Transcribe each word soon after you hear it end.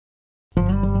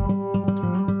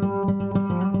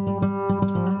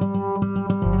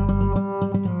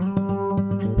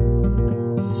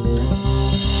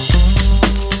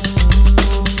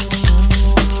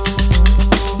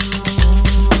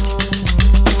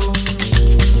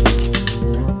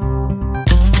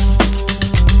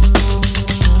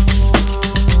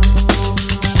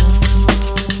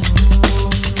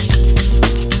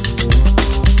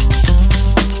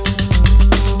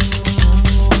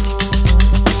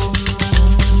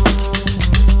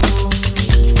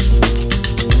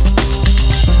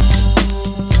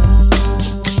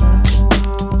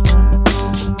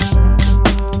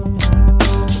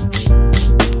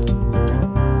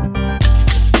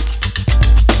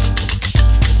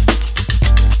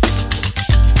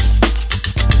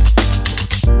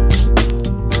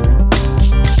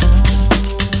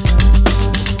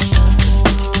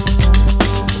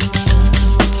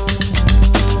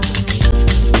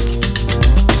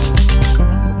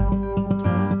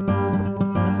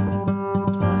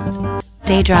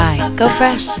stay dry. Go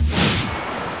fresh.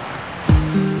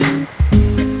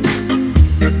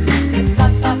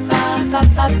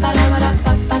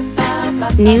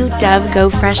 New Dove Go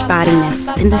Fresh Body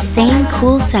Mists in the same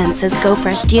cool scents as Go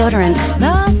Fresh deodorants.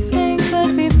 Nothing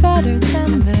could be better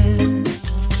than this.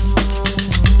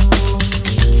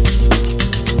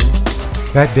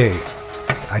 That day,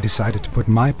 I decided to put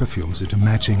my perfumes into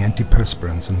matching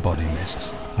antiperspirants and body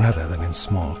mists, rather than in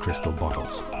small crystal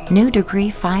bottles. New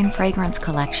Degree Fine Fragrance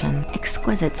Collection.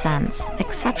 Exquisite scents.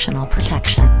 Exceptional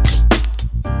protection.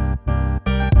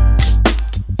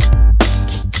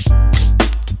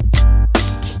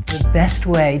 The best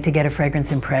way to get a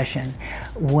fragrance impression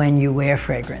when you wear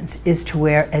fragrance is to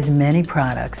wear as many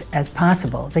products as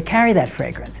possible that carry that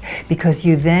fragrance, because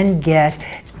you then get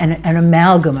an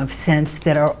amalgam of scents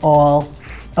that are all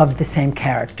of the same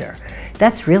character.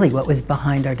 That's really what was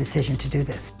behind our decision to do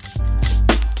this.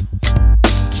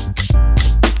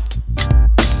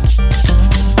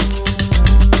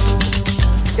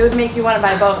 It would make you want to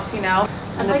buy both, you know?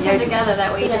 And put them together,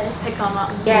 that way you just pick them up.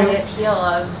 Yeah, the appeal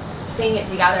of seeing it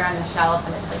together on the shelf,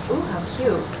 and it's like, ooh, how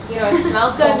cute. You know, it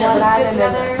smells good and it looks good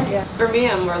together. Yeah. For me,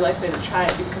 I'm more likely to try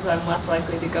it because I'm less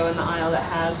likely to go in the aisle that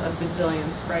has a bazillion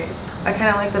sprays. I kind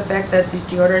of like the fact that the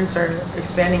deodorants are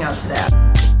expanding out to that.